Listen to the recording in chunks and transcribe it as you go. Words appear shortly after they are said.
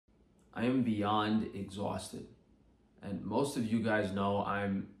I am beyond exhausted. And most of you guys know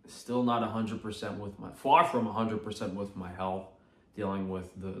I'm still not 100% with far from 100% with my health, dealing with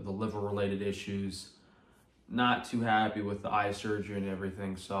the liver-related issues. Not too happy with the eye surgery and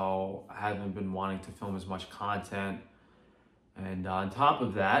everything, so I haven't been wanting to film as much content. And on top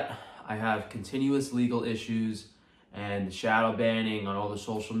of that, I have continuous legal issues and shadow banning on all the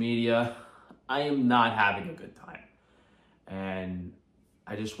social media. I am not having a good time. And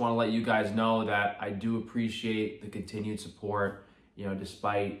I just want to let you guys know that I do appreciate the continued support,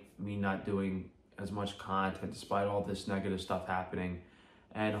 despite me not doing as much content, despite all this negative stuff happening.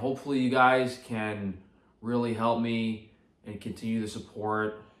 And hopefully you guys can really help me and continue the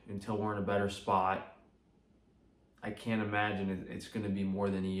support until we're in a better spot. I can't imagine it's going to be more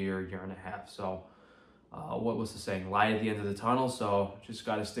than a year and a half. So what was the saying? Light at the end of the tunnel. So just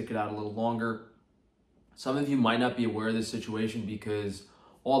got to stick it out a little longer. Some of you might not be aware of this situation because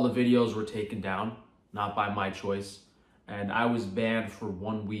all the videos were taken down, not by my choice. And I was banned for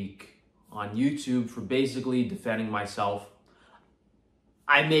 1 week on YouTube for basically defending myself.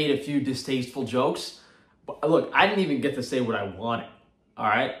 I made a few distasteful jokes, but look, I didn't even get to say what I wanted. All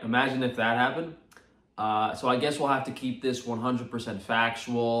right, imagine if that happened. So I guess we'll have to keep this 100%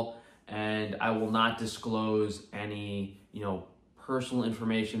 factual, and I will not disclose any, personal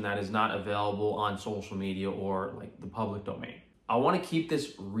information that is not available on social media or like the public domain. I want to keep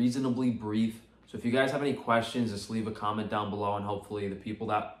this reasonably brief. So if you guys have any questions, just leave a comment down below, and hopefully the people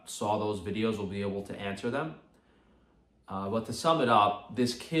that saw those videos will be able to answer them. But to sum it up,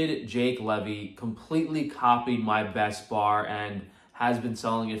 this kid, Jake Levy, completely copied my best bar and has been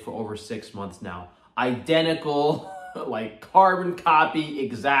selling it for over 6 months now. Identical, like carbon copy,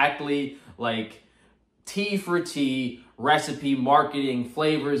 exactly, like T for T, recipe, marketing,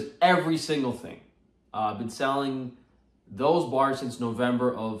 flavors, every single thing. I've been selling those bars since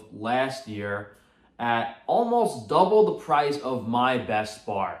November of last year at almost double the price of my best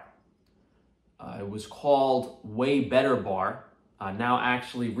bar. It was called Way Better Bar, now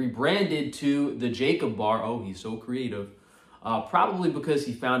actually rebranded to the Jacob Bar. Oh, he's so creative. Probably because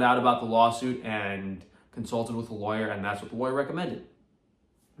he found out about the lawsuit and consulted with a lawyer, and that's what the lawyer recommended.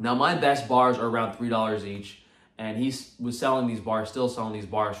 Now, my best bars are around $3 each, and he was selling these bars, still selling these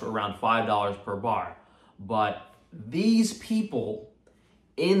bars for around $5 per bar. But these people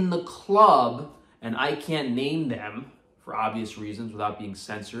in the club, and I can't name them for obvious reasons without being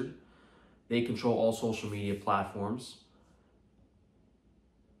censored, they control all social media platforms.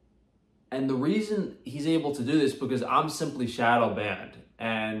 And the reason he's able to do this because I'm simply shadow banned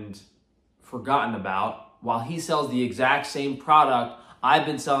and forgotten about, while he sells the exact same product I've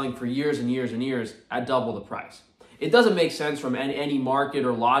been selling for years and years and years at double the price. It doesn't make sense from any market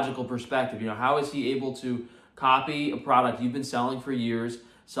or logical perspective. How is he able to copy a product you've been selling for years,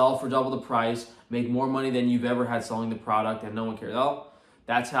 sell for double the price, make more money than you've ever had selling the product, and no one cares? Well,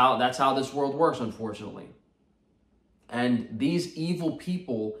 that's how this world works, unfortunately. And these evil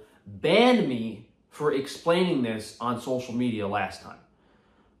people banned me for explaining this on social media last time.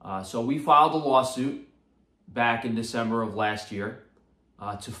 So we filed a lawsuit back in December of last year.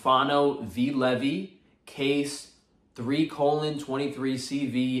 Tufano V Levy, case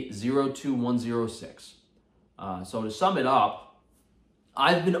 3:23 cv-02106. So to sum it up,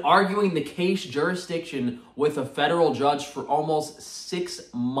 I've been arguing the case jurisdiction with a federal judge for almost 6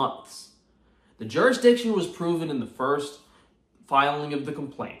 months. The jurisdiction was proven in the first filing of the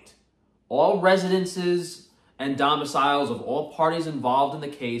complaint. All residences and domiciles of all parties involved in the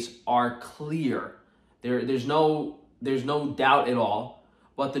case are clear. There's no doubt at all.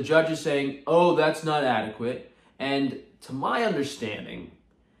 But the judge is saying, oh, that's not adequate. And to my understanding,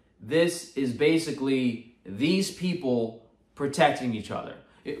 this is basically these people protecting each other.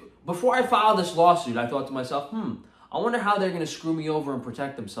 Before I filed this lawsuit, I thought to myself, I wonder how they're going to screw me over and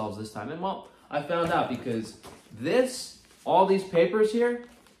protect themselves this time. And well, I found out because all these papers here,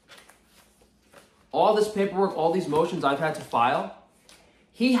 all this paperwork, all these motions I've had to file,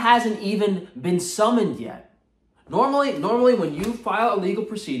 he hasn't even been summoned yet. Normally, when you file a legal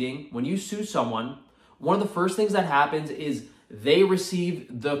proceeding, when you sue someone, one of the first things that happens is they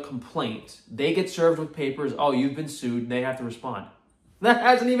receive the complaint. They get served with papers, oh, you've been sued, and they have to respond. That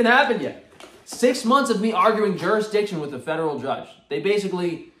hasn't even happened yet. 6 months of me arguing jurisdiction with a federal judge. They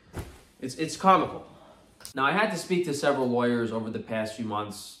basically, it's comical. Now, I had to speak to several lawyers over the past few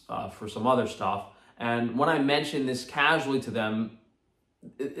months for some other stuff, and when I mentioned this casually to them,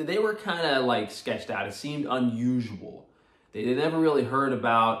 they were kind of like sketched out. It seemed unusual. They never really heard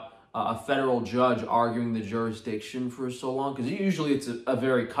about a federal judge arguing the jurisdiction for so long, because usually it's a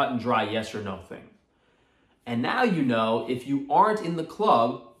very cut and dry yes or no thing. And now if you aren't in the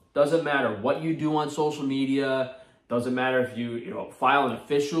club, Doesn't matter what you do on social media. Doesn't matter if you file an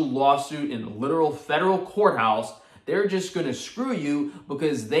official lawsuit in the literal federal courthouse. They're just going to screw you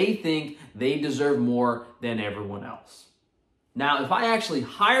because they think they deserve more than everyone else. Now, if I actually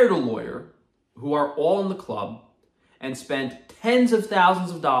hired a lawyer who are all in the club and spent tens of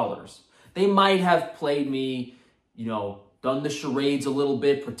thousands of dollars, they might have played me, done the charades a little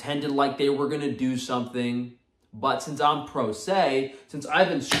bit, pretended like they were going to do something. But since I'm pro se, since I've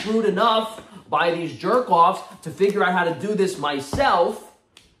been screwed enough by these jerk-offs to figure out how to do this myself,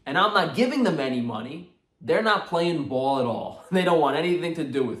 and I'm not giving them any money, they're not playing ball at all. They don't want anything to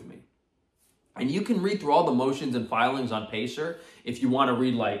do with me. And you can read through all the motions and filings on Pacer if you want to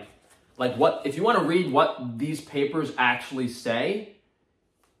read if you want to read what these papers actually say.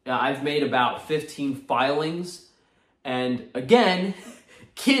 I've made about 15 filings, and again,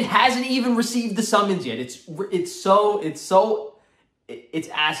 kid hasn't even received the summons yet. It's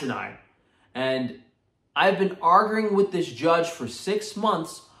asinine. And I've been arguing with this judge for 6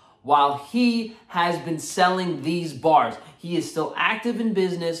 months while he has been selling these bars. He is still active in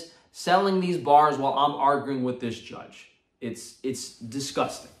business, selling these bars while I'm arguing with this judge. It's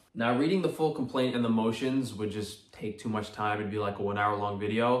disgusting. Now, reading the full complaint and the motions would just take too much time. It'd be like a 1 hour long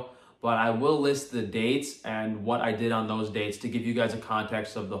video. But I will list the dates and what I did on those dates to give you guys a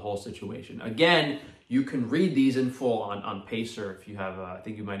context of the whole situation. Again, you can read these in full on Pacer if you have, I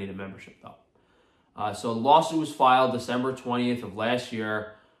think you might need a membership though. So the lawsuit was filed December 20th of last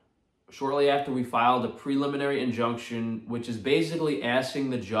year, shortly after we filed a preliminary injunction, which is basically asking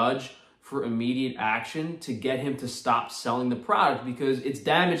the judge for immediate action to get him to stop selling the product because it's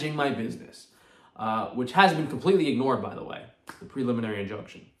damaging my business, which has been completely ignored, by the way, the preliminary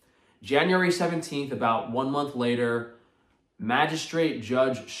injunction. January 17th, about 1 month later, Magistrate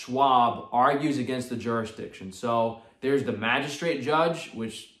Judge Schwab argues against the jurisdiction. So there's the magistrate judge,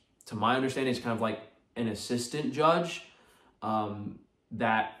 which to my understanding is kind of like an assistant judge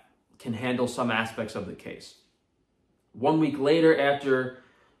that can handle some aspects of the case. 1 week later, after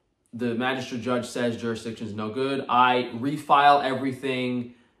the magistrate judge says jurisdiction is no good, I refile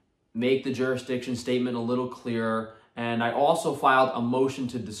everything, make the jurisdiction statement a little clearer, and I also filed a motion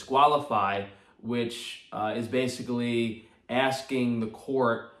to disqualify, which is basically asking the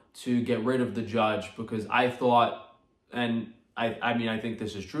court to get rid of the judge because I thought, and I think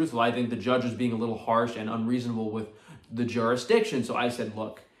this is truthful, I think the judge was being a little harsh and unreasonable with the jurisdiction. So I said,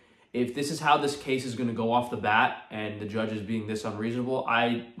 look, if this is how this case is going to go off the bat and the judge is being this unreasonable,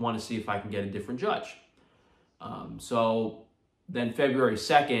 I want to see if I can get a different judge. So then February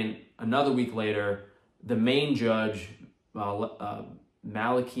 2nd, another week later, the main judge,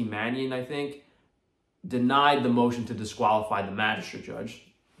 Maliki Mannion, I think, denied the motion to disqualify the magistrate judge.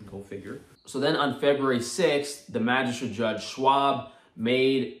 Go figure. So then on February 6th, the magistrate judge Schwab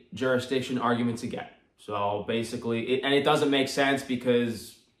made jurisdiction arguments again. So basically, it doesn't make sense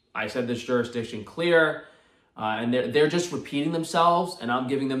because I said this jurisdiction clear, and they're just repeating themselves, and I'm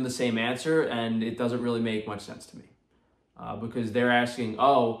giving them the same answer, and it doesn't really make much sense to me. Because they're asking,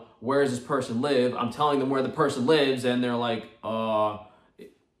 oh, where does this person live? I'm telling them where the person lives, and they're like,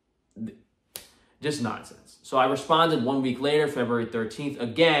 just nonsense. So I responded 1 week later, February 13th,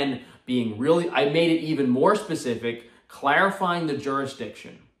 again, being really, I made it even more specific, clarifying the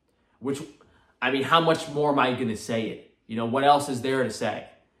jurisdiction, which, I mean, how much more am I going to say it? What else is there to say?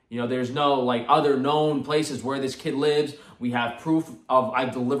 There's no other known places where this kid lives. We have proof of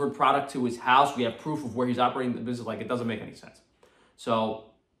I've delivered product to his house. We have proof of where he's operating the business. It doesn't make any sense. So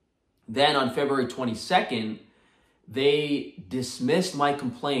then on February 22nd, they dismissed my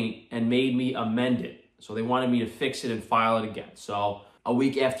complaint and made me amend it. So they wanted me to fix it and file it again. So a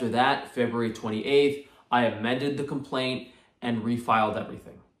week after that, February 28th, I amended the complaint and refiled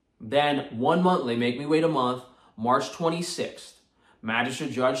everything. Then 1 month, they make me wait a month, March 26th.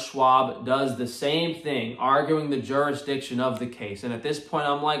 Magistrate Judge Schwab does the same thing, arguing the jurisdiction of the case. And at this point,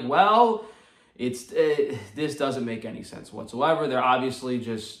 I'm like, well, this doesn't make any sense whatsoever. They're obviously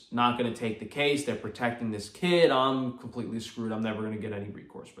just not going to take the case. They're protecting this kid. I'm completely screwed. I'm never going to get any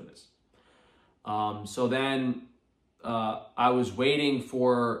recourse for this. So then I was waiting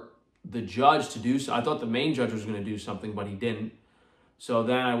for the judge to do so. I thought the main judge was going to do something, but he didn't. So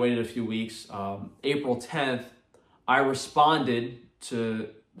then I waited a few weeks. April 10th, I responded to,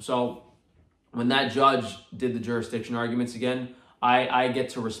 so when that judge did the jurisdiction arguments again, I get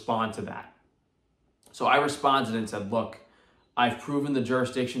to respond to that. So I responded and said, look, I've proven the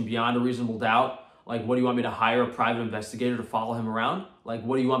jurisdiction beyond a reasonable doubt. What do you want me to hire a private investigator to follow him around?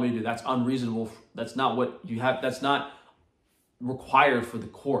 What do you want me to do? That's unreasonable. That's not what you have. That's not required for the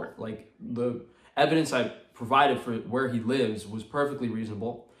court. The evidence I provided for where he lives was perfectly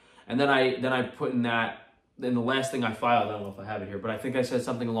reasonable. And then I put in that, then the last thing I filed, I don't know if I have it here, but I think I said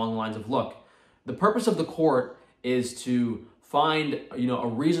something along the lines of, look, the purpose of the court is to find, a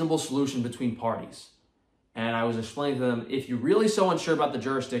reasonable solution between parties. And I was explaining to them, if you're really so unsure about the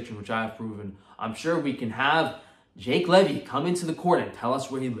jurisdiction, which I have proven, I'm sure we can have Jake Levy come into the court and tell us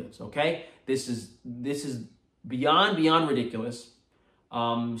where he lives, okay? This is beyond ridiculous.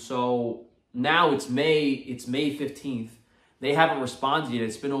 So now it's May 15th. They haven't responded yet.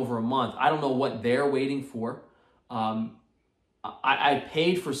 It's been over a month. I don't know what they're waiting for. I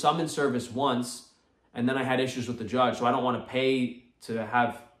paid for summons service once, and then I had issues with the judge, so I don't want to pay to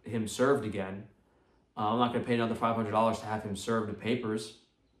have him served again. I'm not going to pay another $500 to have him served the papers.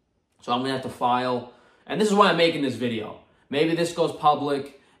 So I'm going to have to file, and this is why I'm making this video. Maybe this goes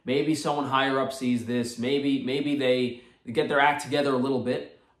public. Maybe someone higher up sees this. Maybe they get their act together a little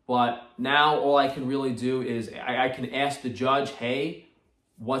bit. But now all I can really do is I can ask the judge, hey,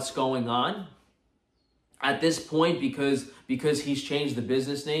 what's going on? At this point, because he's changed the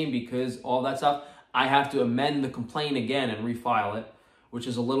business name, because all that stuff, I have to amend the complaint again and refile it, which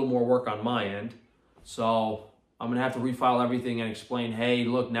is a little more work on my end. So I'm going to have to refile everything and explain, hey,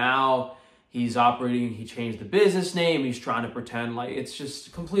 look, now he's operating, he changed the business name, he's trying to pretend like it's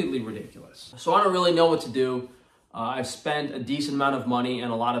just completely ridiculous. So I don't really know what to do. I've spent a decent amount of money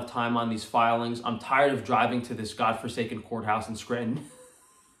and a lot of time on these filings. I'm tired of driving to this godforsaken courthouse in Scranton.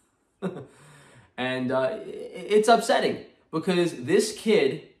 And it's upsetting because this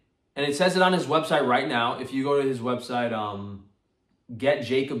kid, and it says it on his website right now. If you go to his website,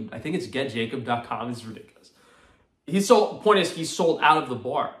 GetJacob, I think it's getjacob.com. It's ridiculous. Point is, he's sold out of the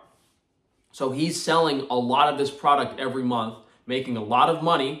bar. So he's selling a lot of this product every month, making a lot of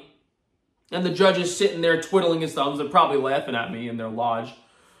money. And the judge is sitting there twiddling his thumbs. They're probably laughing at me in their lodge.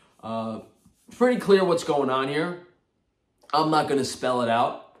 Pretty clear what's going on here. I'm not going to spell it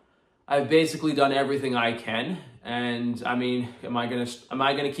out. I've basically done everything I can. And I mean, am I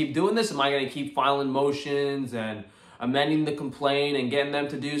gonna keep doing this? Am I gonna keep filing motions and amending the complaint and getting them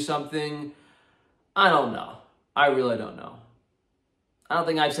to do something? I don't know. I really don't know. I don't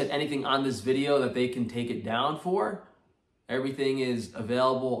think I've said anything on this video that they can take it down for. Everything is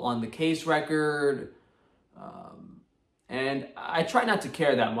available on the case record. And I try not to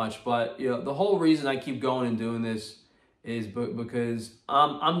care that much, but the whole reason I keep going and doing this is because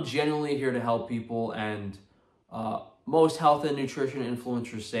I'm genuinely here to help people, and most health and nutrition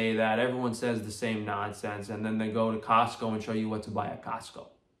influencers say that. Everyone says the same nonsense, and then they go to Costco and show you what to buy at Costco.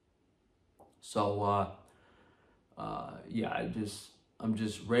 So, yeah, I'm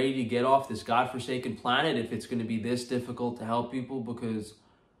just ready to get off this godforsaken planet if it's going to be this difficult to help people, because,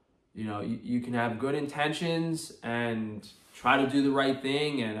 you can have good intentions and try to do the right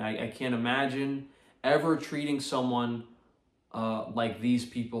thing, and I can't imagine ever treating someone like these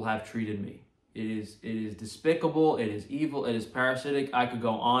people have treated me. It is despicable, it is evil, it is parasitic. I could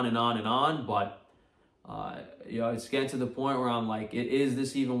go on and on and on, but it's getting to the point where I'm like, is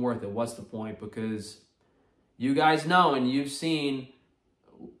this even worth it? What's the point? Because you guys know and you've seen,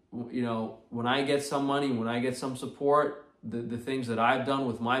 when I get some money, when I get some support, the things that I've done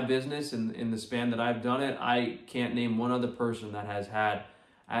with my business in the span that I've done it, I can't name one other person that has had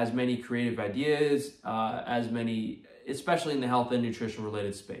as many creative ideas, as many, especially in the health and nutrition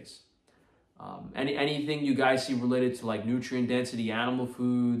related space. Anything you guys see related to like nutrient density animal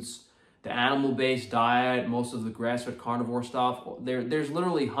foods, the animal-based diet, most of the grass-fed carnivore stuff, there's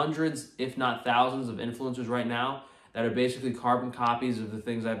literally hundreds, if not thousands, of influencers right now that are basically carbon copies of the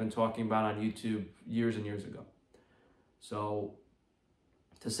things I've been talking about on YouTube years and years ago. So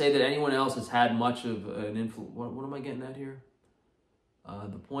to say that anyone else has had much of an influence, what am I getting at here?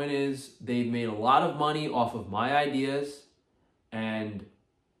 The point is, they've made a lot of money off of my ideas, and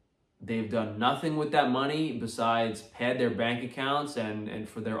they've done nothing with that money besides pad their bank accounts and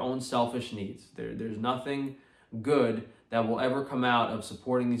for their own selfish needs. There's nothing good that will ever come out of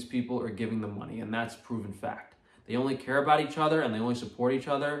supporting these people or giving them money, and that's proven fact. They only care about each other, and they only support each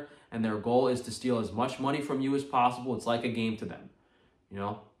other, and their goal is to steal as much money from you as possible. It's like a game to them,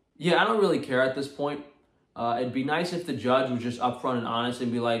 Yeah, I don't really care at this point. It'd be nice if the judge was just upfront and honest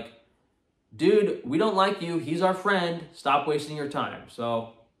and be like, dude, we don't like you. He's our friend. Stop wasting your time.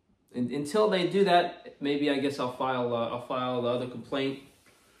 So until they do that, maybe I guess I'll file the other complaint.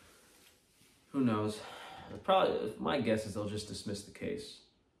 Who knows? Probably, my guess is they'll just dismiss the case.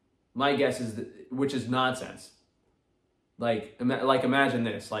 My guess is which is nonsense. Like imagine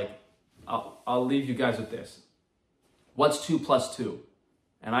this. Like, I'll leave you guys with this. What's 2 + 2?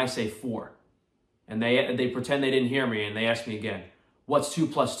 And I say 4. And they pretend they didn't hear me, and they ask me again, what's 2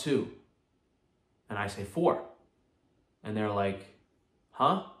 + 2? And I say 4. And they're like,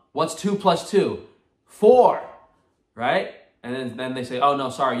 huh? What's 2 plus 2? 4, right? And then they say, oh no,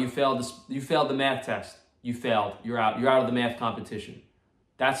 sorry, you failed the math test. You failed. You're out. You're out of the math competition.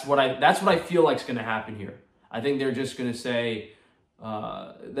 That's what I feel like is going to happen here. I think they're just going to say,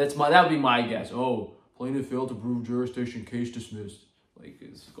 that would be my guess. Oh, plaintiff failed to prove jurisdiction, case dismissed. Like,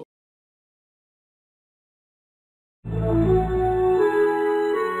 it's